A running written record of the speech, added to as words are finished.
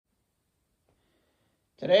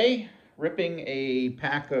Today, ripping a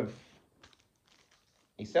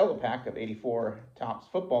Cello pack of 84 Topps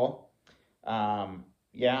football.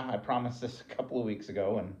 Yeah, I promised this a couple of weeks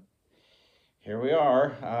ago, and here we are.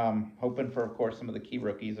 Hoping for, of course, some of the key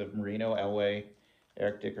rookies of Marino, Elway,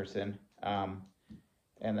 Eric Dickerson. And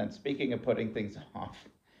then speaking of putting things off,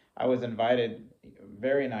 I was invited,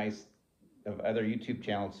 very nice of other YouTube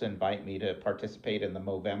channels to invite me to participate in the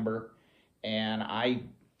Movember, and I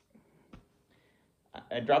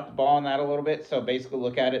dropped the ball on that a little bit. So basically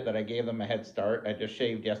look at it that I gave them a head start. I just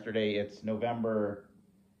shaved yesterday. It's November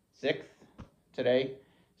 6th today.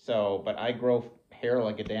 So, but I grow hair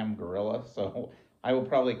like a damn gorilla. So I will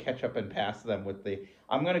probably catch up and pass them with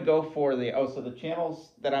I'm going to go for so the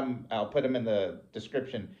channels that I'll put them in the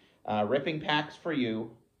description. Ripping Packs for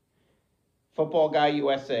You, Football Guy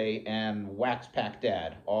USA, and Wax Pack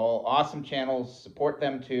Dad. All awesome channels. Support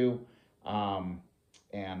them too.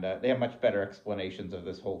 And they have much better explanations of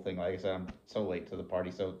this whole thing. Like I said, I'm so late to the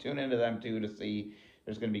party, so tune into them too to see.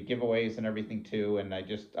 There's going to be giveaways and everything too, and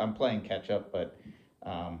I'm playing catch up. But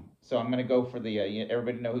so I'm going to go for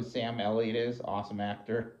everybody know who Sam Elliott is? Awesome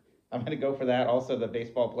actor. I'm going to go for that. Also, the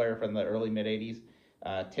baseball player from the early mid '80s,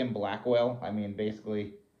 Tim Blackwell. I mean,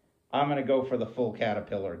 basically, I'm going to go for the full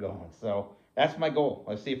caterpillar going. So that's my goal.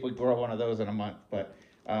 Let's see if we grow one of those in a month. But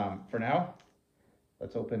for now,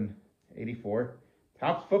 let's open 84.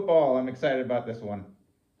 Topps football. I'm excited about this one.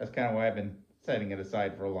 That's kind of why I've been setting it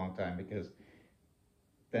aside for a long time, because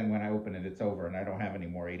then when I open it, it's over and I don't have any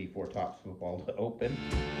more 84 Topps football to open.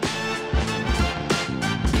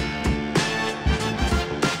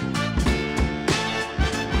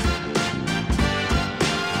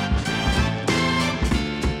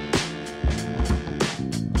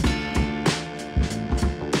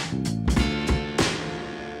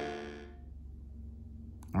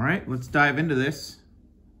 All right, let's dive into this.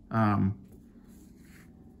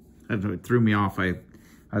 It threw me off. I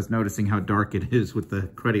was noticing how dark it is with the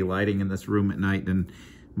cruddy lighting in this room at night, and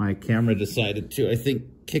my camera decided to, I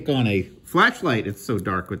think, kick on a flashlight. It's so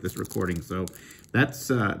dark with this recording, so that's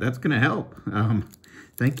gonna help.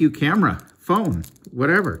 Thank you, camera, phone,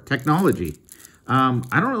 whatever, technology. I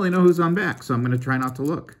don't really know who's on back, so I'm gonna try not to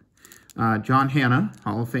look. John Hannah,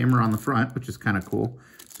 Hall of Famer on the front, which is kind of cool.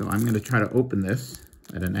 So I'm gonna try to open this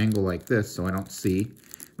at an angle like this so I don't see.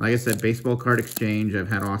 Like I said, baseball card exchange, I've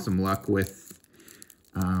had awesome luck with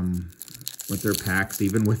their packs,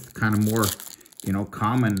 even with kind of more,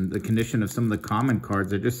 the condition of some of the common cards.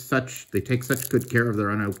 They're just they take such good care of their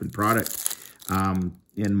unopened product.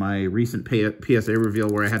 In my recent PSA reveal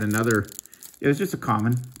where I had it was just a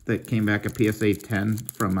common that came back, a PSA 10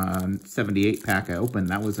 from a 78 pack I opened.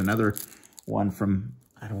 That was another one from,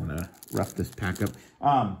 I don't want to rough this pack up.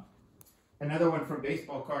 Another one from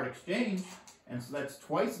Baseball Card Exchange, and so that's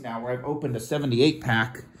twice now where I've opened a 78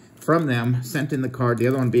 pack from them, sent in the card, the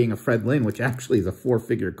other one being a Fred Lynn, which actually is a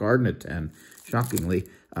 4-figure card in a 10, shockingly,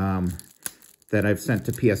 that I've sent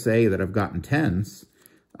to PSA that I've gotten 10s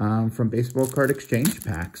from Baseball Card Exchange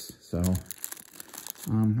packs. So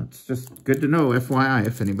it's just good to know, FYI,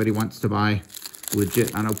 if anybody wants to buy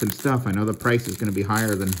legit unopened stuff. I know the price is going to be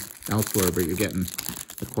higher than elsewhere, but you're getting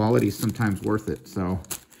the quality is sometimes worth it. So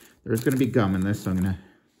there's going to be gum in this, so I'm going to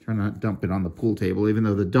try not to dump it on the pool table, even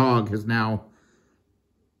though the dog has now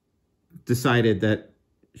decided that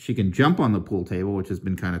she can jump on the pool table, which has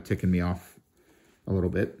been kind of ticking me off a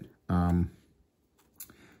little bit,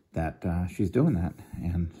 that she's doing that,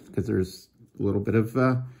 and because there's a little bit of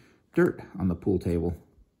dirt on the pool table.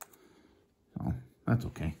 So that's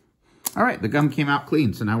okay. All right, the gum came out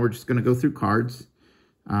clean, so now we're just going to go through cards.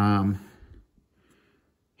 Hannah,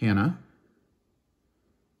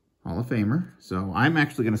 Hall of Famer. So I'm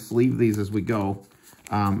actually going to sleeve these as we go,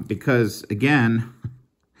 because, again,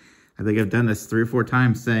 I think I've done this 3 or 4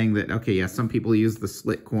 times saying that, okay, yeah, some people use the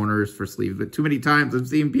slit corners for sleeves, but too many times I've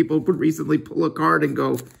seen people recently pull a card and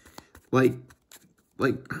go, like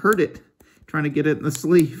hurt it, trying to get it in the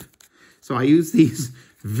sleeve. So I use these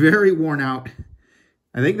very worn out,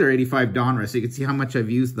 I think they're 85 Donruss, so you can see how much I've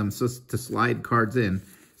used them to slide cards in.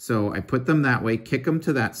 So I put them that way, kick them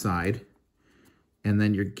to that side, and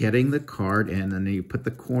then you're getting the card in, and then you put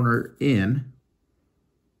the corner in,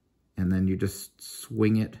 and then you just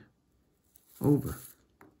swing it over.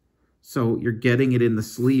 So you're getting it in the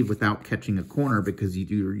sleeve without catching a corner, because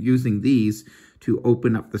you're using these to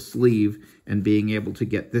open up the sleeve and being able to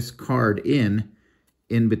get this card in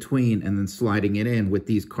between and then sliding it in with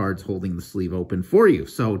these cards holding the sleeve open for you.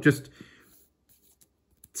 So just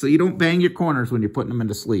so you don't bang your corners when you're putting them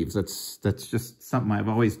into sleeves. That's just something I've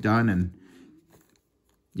always done, and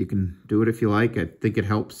you can do it if you like. I think it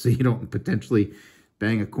helps so you don't potentially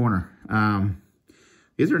bang a corner.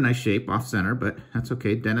 These are a nice shape, off center, but that's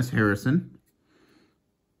okay. Dennis Harrison.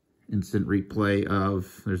 Instant replay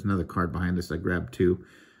of, there's another card behind this I grabbed too.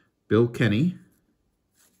 Bill Kenny.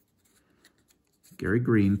 Gary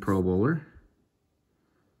Green, Pro Bowler.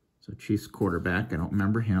 So Chiefs quarterback, I don't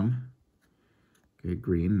remember him. Gary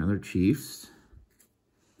Green, another Chiefs.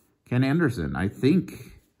 Ken Anderson, I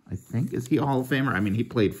think, is he a Hall of Famer? I mean, he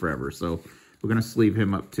played forever, so we're going to sleeve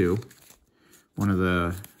him up too. One of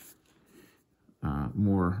the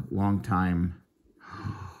more long-time.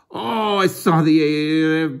 Oh, I saw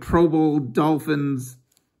the Pro Bowl Dolphins.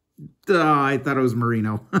 I thought it was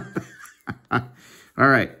Marino. All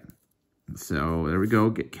right. So there we go.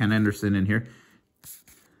 Get Ken Anderson in here.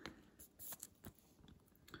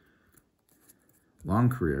 Long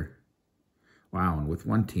career. Wow, and with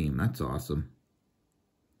one team. That's awesome.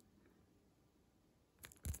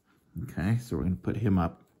 Okay, so we're going to put him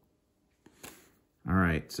up. All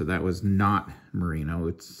right, so that was not Marino.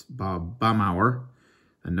 It's Bob Baumauer,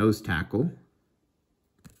 a nose tackle.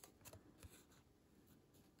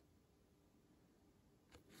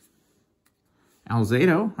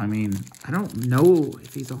 Alzado, I mean, I don't know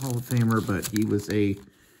if he's a Hall of Famer, but he was a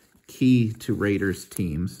key to Raiders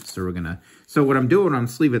teams. So we're gonna, so what I'm doing, I'm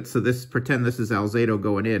sleeve it. So this, pretend this is Alzado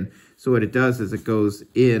going in. So what it does is it goes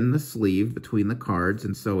in the sleeve between the cards.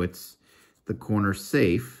 And so it's the corner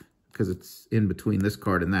safe because it's in between this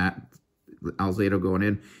card and that. Alzado going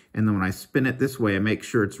in. And then when I spin it this way, I make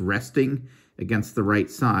sure it's resting against the right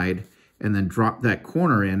side and then drop that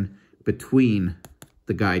corner in between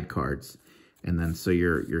the guide cards. And then so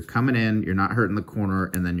you're coming in, you're not hurting the corner,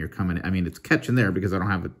 and then you're coming in. I mean, it's catching there because I don't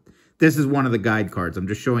have it. This is one of the guide cards. I'm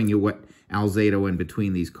just showing you what Alzado in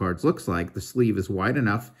between these cards looks like. The sleeve is wide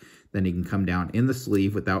enough, then you can come down in the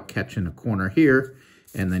sleeve without catching a corner here,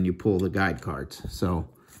 and then you pull the guide cards. So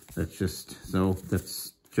that's just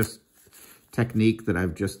technique that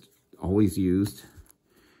I've just always used.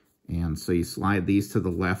 And so you slide these to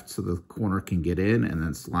the left so the corner can get in, and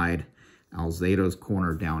then slide Alzado's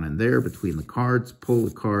corner down in there between the cards, pull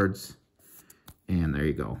the cards, and there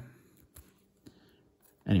you go.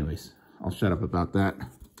 Anyways, I'll shut up about that.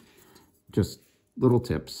 Just little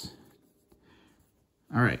tips.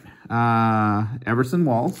 All right, Everson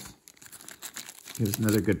Walls. He's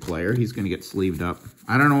another good player. He's going to get sleeved up.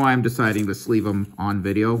 I don't know why I'm deciding to sleeve him on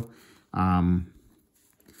video.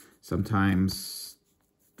 Sometimes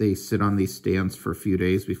they sit on these stands for a few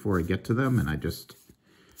days before I get to them, and I just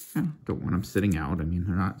don't want them sitting out. I mean,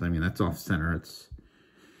 they're not, I mean, that's off center. It's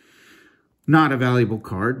not a valuable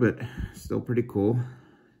card, but still pretty cool.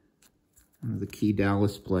 One of the key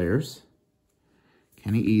Dallas players.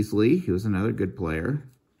 Kenny Easley, he was another good player.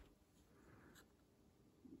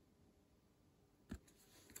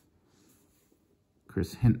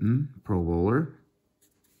 Chris Hinton, Pro Bowler.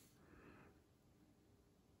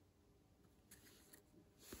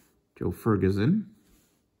 Joe Ferguson.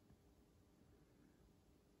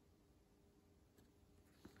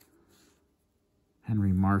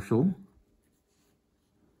 Henry Marshall.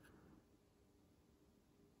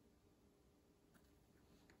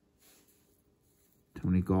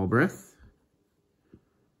 Tony Galbraith.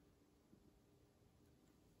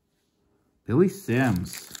 Billy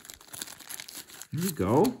Sims. There you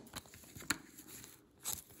go.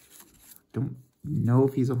 Don't know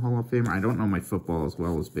if he's a Hall of Famer. I don't know my football as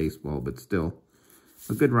well as baseball, but still.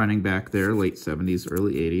 A good running back there, late 70s,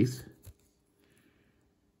 early 80s.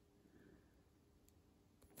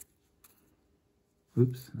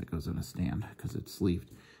 Oops, that goes on a stand because it's sleeved.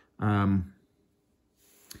 All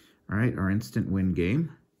right, our instant win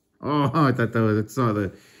game. Oh, I thought that was, I saw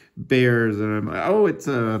the Bears. And I'm like, oh, it's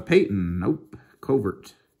Peyton. Nope,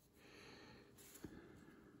 Covert.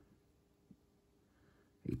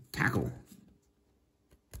 A tackle.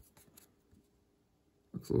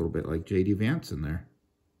 Looks a little bit like J.D. Vance in there.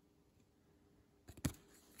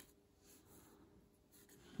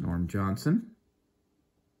 Norm Johnson.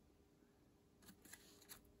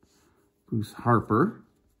 Bruce Harper.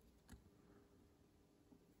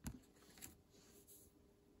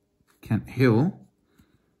 Kent Hill.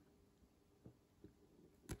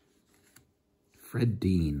 Fred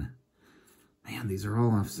Dean. Man, these are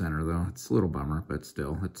all off center though. It's a little bummer, but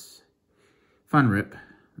still, it's fun rip.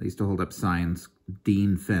 I used to hold up signs,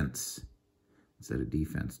 Dean Fence, instead of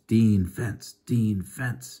defense. Dean Fence, Dean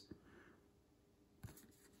Fence.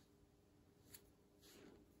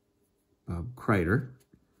 Bob Kreider.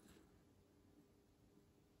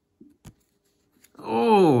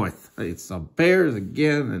 Oh, I saw Bears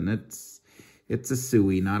again, and it's a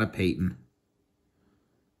Suey, not a Peyton.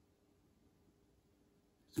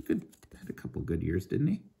 It's good. Had a couple good years, didn't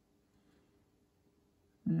he?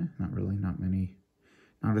 Yeah, not really, not many.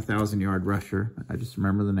 Not a 1,000-yard rusher. I just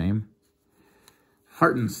remember the name.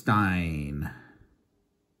 Hartenstein.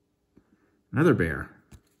 Another Bear.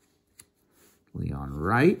 Leon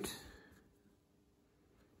Wright.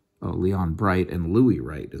 Oh, Leon Bright and Louis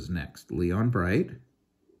Wright is next. Leon Bright.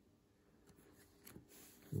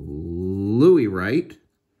 Louis Wright.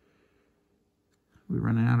 We're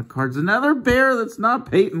running out of cards. Another Bear that's not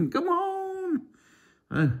Peyton. Come on.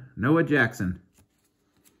 Noah Jackson.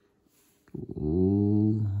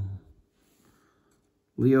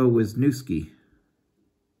 Leo Wisniewski.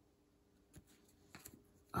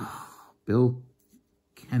 Oh, Bill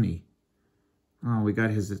Kenny. Oh, we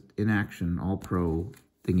got his in-action all-pro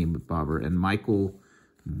thingy-bobber. And Michael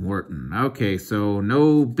Morton. Okay, so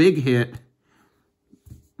no big hit.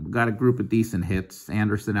 We got a group of decent hits.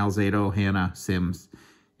 Anderson, Alzado, Hannah, Sims,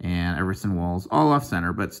 and Everson Walls. All off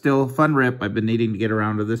center, but still fun rip. I've been needing to get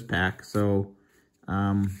around to this pack. So,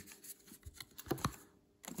 there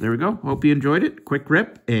we go. Hope you enjoyed it. Quick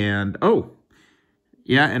rip. And, oh,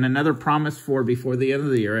 yeah, and another promise for before the end of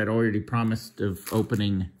the year. I'd already promised of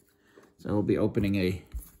opening, so I'll be opening a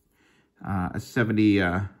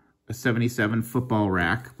 77 football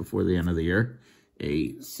rack before the end of the year.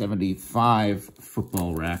 A 75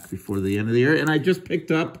 football rack before the end of the year. And I just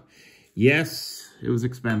picked up, yes, it was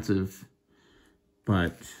expensive,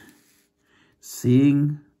 but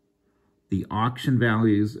seeing the auction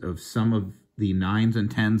values of some of the 9s and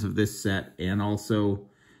 10s of this set, and also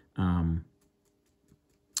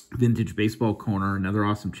Vintage Baseball Corner, another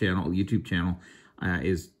awesome channel, YouTube channel,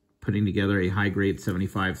 is putting together a high-grade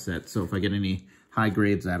 75 set. So if I get any high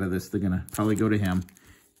grades out of this, they're going to probably go to him.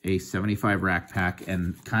 A 75 rack pack.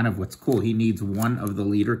 And kind of what's cool, he needs one of the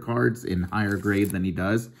leader cards in higher grade than he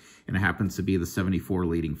does, and it happens to be the 74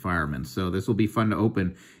 leading fireman. So this will be fun to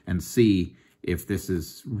open and see if this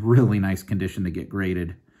is really nice condition to get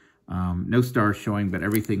graded. No stars showing, but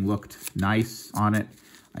everything looked nice on it.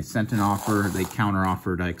 I sent an offer. They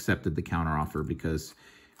counter-offered. I accepted the counter-offer because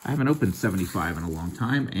I haven't opened 75 in a long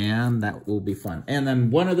time, and that will be fun. And then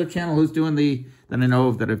one other channel who's doing the, that I know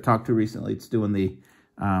of that I've talked to recently, it's doing the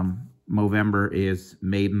Movember, is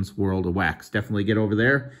Maiden's World of Wax. Definitely get over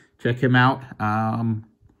there. Check him out.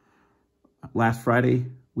 Last Friday,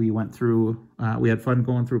 we went through, we had fun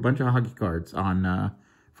going through a bunch of hockey cards on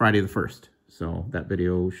Friday the 1st. So that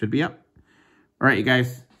video should be up. All right, you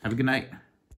guys, have a good night.